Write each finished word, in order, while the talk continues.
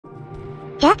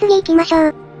じゃあ次行きましょ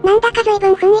う。なんだか随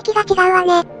分雰囲気が違うわ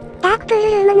ね。ダークプー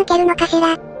ルルーム抜けるのかし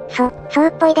ら。そう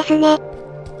っぽいですね。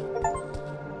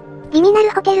リミナル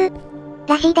ホテル、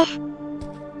らしいです。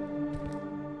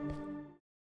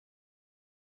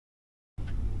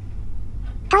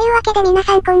というわけで皆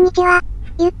さんこんにちは。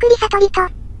ゆっくり悟りと、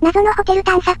謎のホテル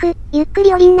探索、ゆっく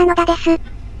りおりんなのだです。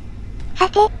さ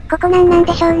て、ここなん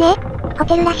でしょうね。ホ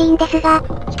テルらしいんですが、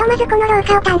ひとまずこの廊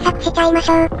下を探索しちゃいま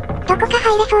しょう。どこか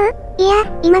入れそう？いや、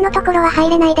今のところは入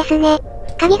れないですね。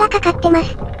鍵がかかってま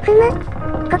す。ふ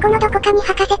む。ここのどこかに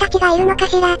博士たちがいるのか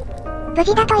しら。無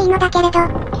事だといいのだけれど。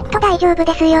きっと大丈夫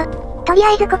ですよ。とり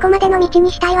あえずここまでの道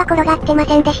に死体は転がってま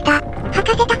せんでした。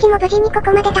博士たちも無事にこ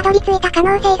こまでたどり着いた可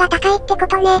能性が高いってこ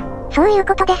とね。そういう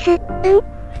ことです。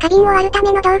花瓶を割るた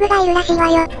めの道具がいるらしいわ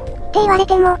よ。って言われ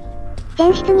ても、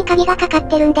全室に鍵がかかっ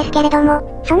てるんですけれど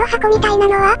も。その箱みたいな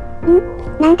のは？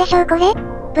なんでしょうこれ？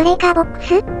ブレーカーボック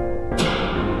ス？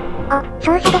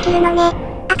操作できるのね。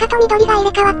赤と緑が入れ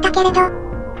替わったけれど。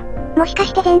もしか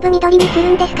して全部緑にす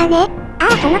るんですかね？あ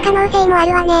あ、その可能性もあ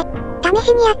るわね。試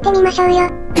しにやってみましょうよ。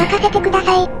任せてくだ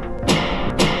さい。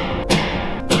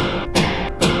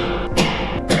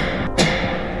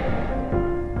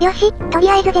よし、とり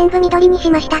あえず全部緑に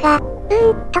しましたが。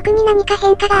特に何か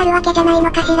変化があるわけじゃないの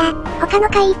かしら。他の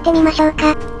階行ってみましょう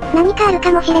か。何かある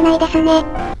かもしれないですね。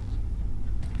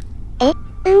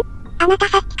あなた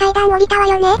さっき階段降りたわ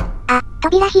よね。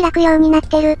扉開くようになっ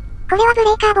てる。これはブ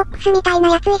レーカーボックスみたいな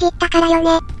やついじったからよね。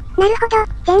なるほど、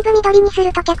全部緑にす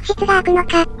ると客室が開くの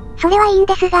か。それはいいん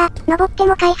ですが、登って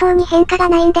も階層に変化が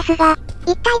ないんですが。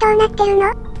一体どうなってる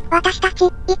の？私たち、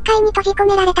1階に閉じ込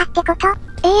められたってこと？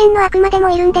永遠の悪魔でも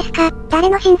いるんですか？誰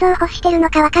の心臓を欲してるの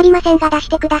かわかりませんが出し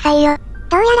てくださいよ。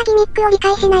どうやらギミックを理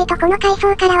解しないとこの階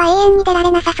層からは永遠に出ら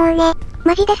れなさそうね。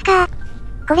マジですか？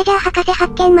これじゃあ博士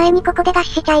発見前にここで脱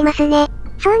しちゃいますね。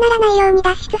そうならないように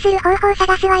脱出する方法を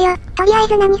探すわよ。とりあえ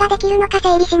ず何ができるのか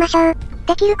整理しましょう。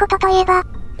できることといえば、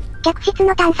客室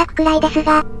の探索くらいです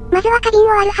が、まずは花瓶を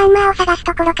割るハンマーを探す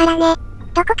ところからね。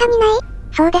どこかにない？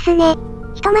そうですね。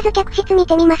ひとまず客室見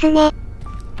てみますね。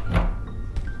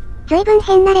随分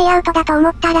変なレイアウトだと思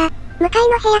ったら、向かい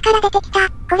の部屋から出てきた。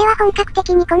これは本格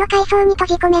的にこの階層に閉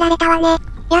じ込められたわね。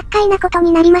厄介なこと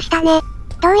になりましたね。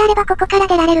どうやればここから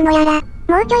出られるのやら。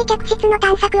もうちょい客室の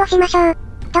探索をしましょう。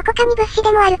どこかに物資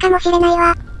でもあるかもしれない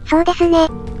わ。そうですね。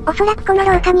おそらくこの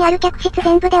廊下にある客室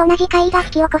全部で同じ怪異が引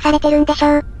き起こされてるんでし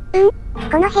ょう。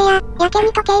この部屋、やけ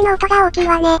に時計の音が大きい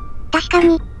わね。確か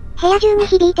に、部屋中に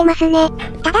響いてますね。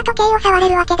ただ時計を触れ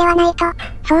るわけではないと。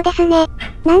そうですね。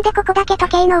なんでここだけ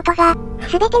時計の音が。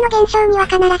すべての現象には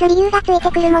必ず理由がつい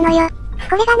てくるものよ。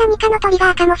これが何かのトリ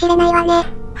ガーかもしれないわね。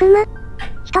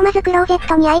ひとまずクローゼッ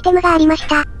トにアイテムがありまし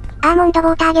た。アーモンドウ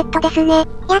ォーターゲットですね。やっ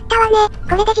たわね。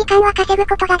これで時間は稼ぐ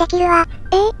ことができるわ。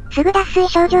すぐ脱水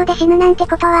症状で死ぬなんて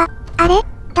ことは。あれ？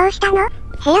どうしたの？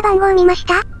部屋番号見まし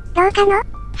た？廊下の？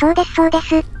そうですそうで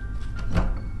す。い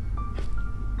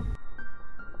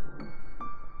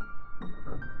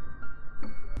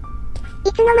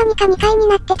つの間にか2階に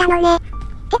なってたのね。って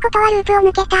ことはループを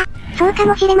抜けた。そうか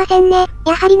もしれませんね。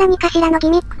やはり何かしらのギ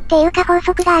ミックっていうか法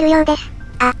則があるようです。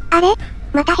あれ？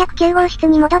また109号室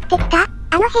に戻ってきた？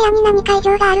あの部屋に何か異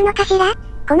常があるのかしら？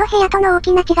この部屋との大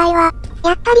きな違いは、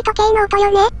やっぱり時計の音よ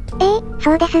ね。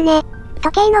そうですね。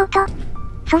時計の音。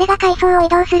それが階層を移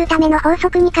動するための法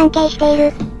則に関係してい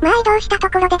る。まあ移動したと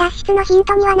ころで脱出のヒン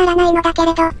トにはならないのだけ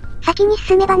れど。先に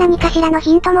進めば何かしらの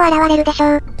ヒントも現れるでし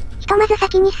ょう。ひとまず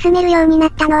先に進めるようにな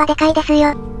ったのはでかいです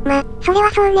よ。それ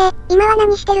はそうね。今は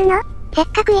何してるの？せっ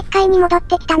かく1階に戻っ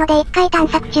てきたので1階探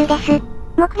索中です。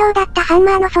目標だったハン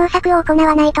マーの捜索を行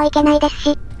わないといけないです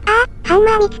し。ハン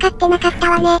マー見つかってなかった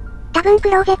わね。多分ク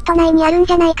ローゼット内にあるん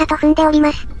じゃないかと踏んでおり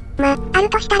ます。ある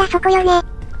としたらそこよね。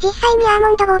実際にアー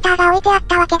モンドウォーターが置いてあっ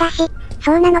たわけだし。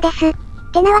そうなのです。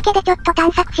てなわけでちょっと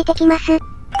探索してきます。や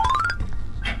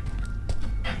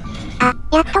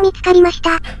っと見つかりまし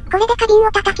た。これで花瓶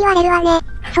を叩き割れるわね。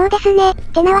そうですね。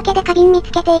てなわけで花瓶見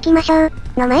つけていきましょう。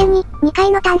の前に、2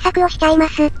階の探索をしちゃいま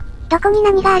す。どこに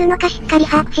何があるのかしっかり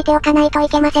把握しておかないとい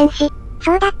けませんし。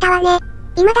そうだったわね。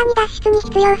未だに脱出に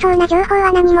必要そうな情報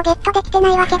は何もゲットできて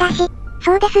ないわけだし。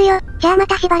そうですよ。じゃあま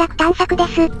たしばらく探索で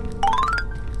す。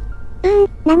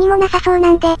何もなさそう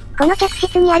なんで、この客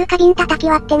室にある花瓶叩き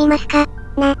割ってみますか。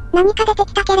何か出て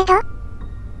きたけれど？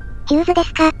ヒューズで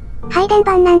すか。配電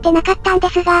盤なんてなかったんで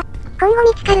すが、今後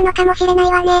見つかるのかもしれな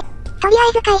いわね。とりあ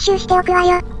えず回収しておくわ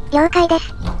よ。了解で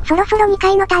す。そろそろ2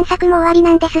階の探索も終わり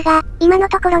なんですが、今の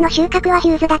ところの収穫はヒ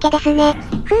ューズだけですね。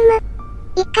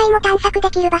1階も探索で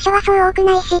きる場所はそう多く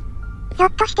ないし。ひょ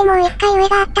っとしてもう1階上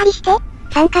があったりして？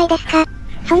 3 階ですか。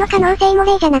その可能性も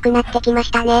例じゃなくなってきま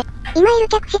したね。今いる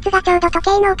客室がちょうど時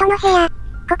計の音の部屋。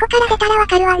ここから出たらわ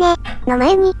かるわね。の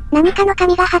前に、何かの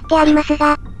紙が貼ってあります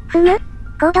が、コ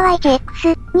ードは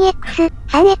 1X、2X、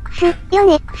3X、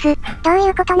4X。どうい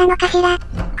うことなのかしら。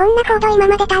こんなコード今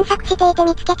まで探索していて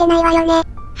見つけてないわよね。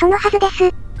そのはずです。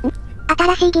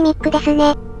新しいギミックです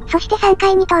ね。そして3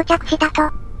階に到着したと。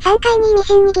3階に意味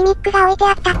深にギミックが置いて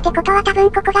あったってことは多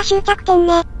分ここが終着点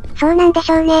ね。そうなんで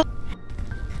しょうね。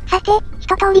さて、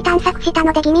一通り探索した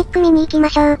のでギミック見に行きま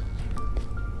しょう。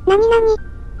なになに？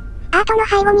アートの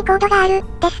背後にコードがある、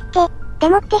ですって。で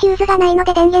もってヒューズがないの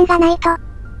で電源がないと。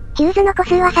ヒューズの個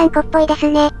数は3個っぽいです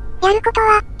ね。やること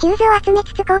は、ヒューズを集め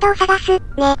つつコードを探す、ね。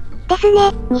です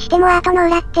ね。にしてもアートの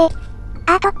裏って。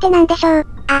アートって何でしょう？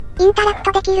あ、インタラク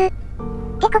トできる。っ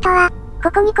てことは、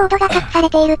ここにコードが隠され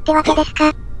ているってわけですか。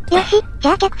よし、じ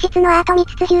ゃあ客室のアート見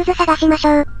つつヒューズ探しまし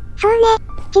ょう。そうね。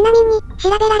ちなみに、調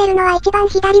べられるのは一番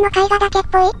左の絵画だけっ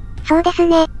ぽい？そうです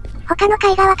ね。他の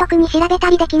絵画は特に調べた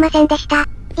りできませんでした。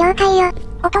了解よ。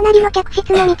お隣の客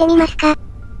室も見てみますか。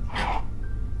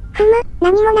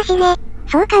何もなしね。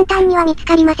そう簡単には見つ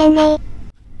かりませんね。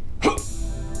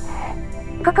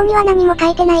ここには何も書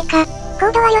いてないか。コ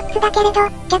ードは4つだけれど、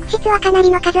客室はかな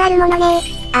りの数あるものね。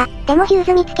あ、でもヒュー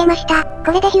ズ見つけました。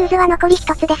これでヒューズは残り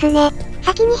1つですね。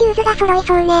先にヒューズが揃い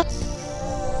そうね。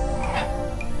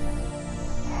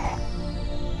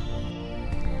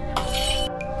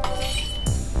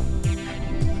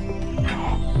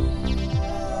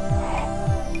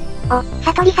お、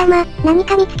悟り様、何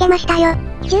か見つけましたよ。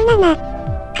17。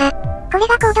これ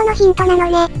がコードのヒントな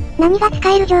のね。何が使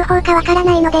える情報かわから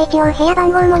ないので一応部屋番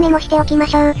号もメモしておきま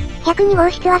しょう。102号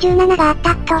室は17があっ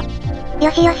たと。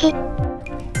よしよし。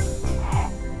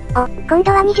お、今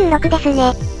度は26です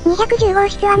ね。210号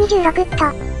室は26と。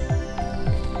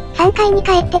3階に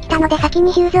帰ってきたので先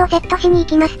にヒューズをセットしに行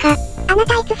きますか。あな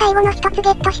たいつ最後の一つゲ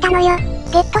ットしたのよ。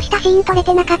ゲットしたシーン撮れ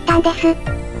てなかったんです。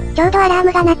ちょうどアラー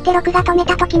ムが鳴って録画止め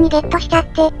た時にゲットしちゃっ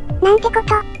て。なんてこと。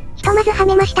ひとまずは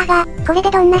めましたが、これ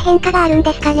でどんな変化があるん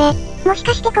ですかね。もし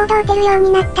かしてコードを打てるよう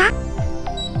になった？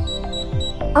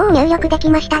おお、入力でき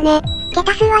ましたね。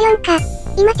桁数は4か。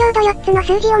今ちょうど4つの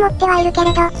数字を持ってはいるけれ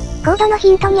ど、コードの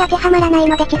ヒントに当てはまらない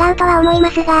ので違うとは思いま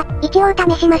すが、一応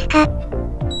試しますか。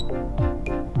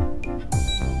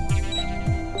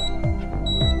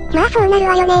まあそうなる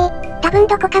わよね。多分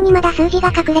どこかにまだ数字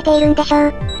が隠れているんでしょ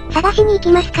う。探しに行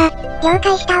きますか。了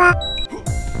解したわ。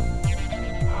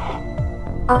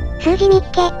お、数字見っ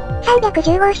け。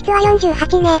310号室は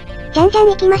48ね。じゃんじゃん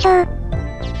行きましょう。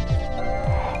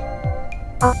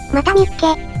お、また見っけ。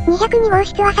202号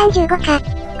室は35か。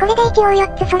これで一応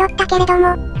4つ揃ったけれど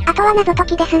も。あとは謎解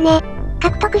きですね。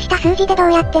獲得した数字でど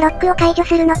うやってロックを解除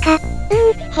するのか。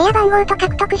部屋番号と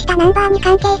獲得したナンバーに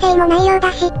関係性もないよう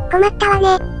だし、困ったわ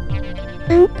ね。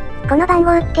この番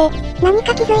号って、何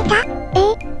か気づいた？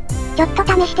ちょっと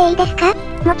試していいですか？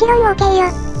もちろん OK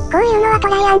よ。こういうのはト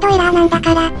ライアンドエラーなんだ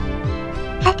から。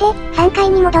さて、3階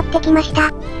に戻ってきました。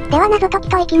では謎解き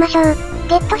と行きましょう。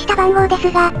ゲットした番号で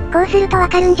すが、こうするとわ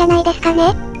かるんじゃないですか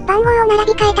ね？番号を並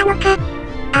び替えたのか。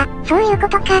あ、そういうこ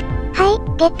とか。は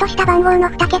い、ゲットした番号の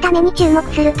2桁目に注目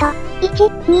すると、1、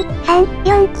2、3、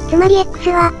4、つまり X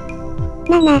は、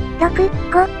7、6、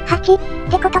5、8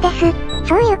ってことです。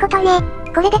そういうことね。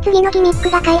これで次のギミック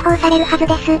が解放されるはず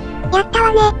です。やった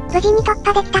わね。無事に突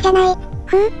破できたじゃない。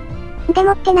で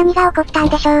もって何が起こったん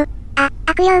でしょう。あ、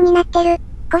悪用になってる。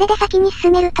これで先に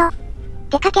進めると。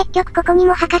てか結局ここに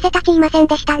も博士たちいません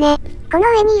でしたね。この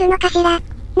上にいるのかしら。なん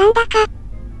だか、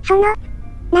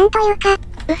なんというか、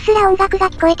うっすら音楽が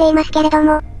聞こえていますけれど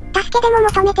も。助けでも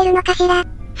求めてるのかしら。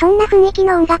そんな雰囲気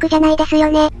の音楽じゃないですよ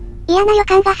ね。嫌な予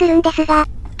感がするんですが、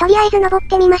とりあえず登っ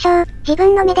てみましょう。自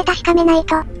分の目で確かめない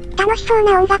と。楽しそう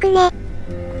な音楽ね。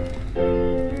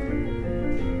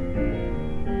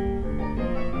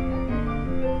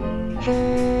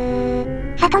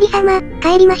悟り様、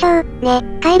帰りましょう。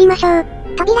ね、帰りましょう。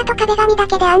扉と壁紙だ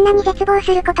けであんなに絶望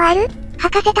することある？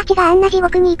博士たちがあんな地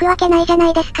獄に行くわけないじゃな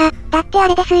いですか。だってあ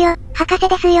れですよ、博士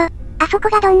ですよ。あそこ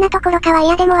がどんなところかは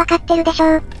嫌でもわかってるでし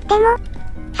ょう。でも、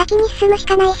先に進むし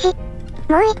かないし、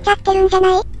もう行っちゃってるんじゃ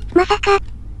ない？まさか、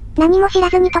何も知ら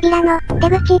ずに扉の出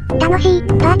口、楽しい、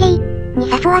パーティーに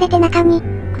誘われて中に、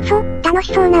クソ、楽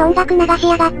しそうな音楽流し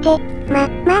やがって。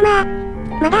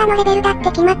まだあのレベルだって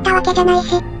決まったわけじゃない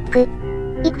し。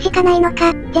行くしかないの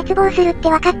か、絶望するって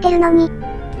わかってるのに。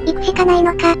行くしかない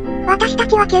のか。私た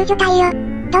ちは救助隊よ。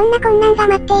どんな困難が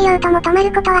待っていようとも止ま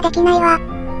ることはできないわ。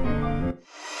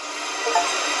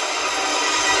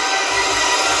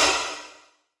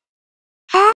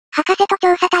さあ、博士と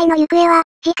調査隊の行方は、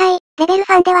次回、レベル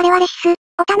3で我々シス、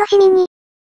お楽しみに。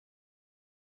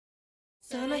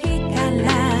その日か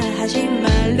ら始ま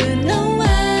るのは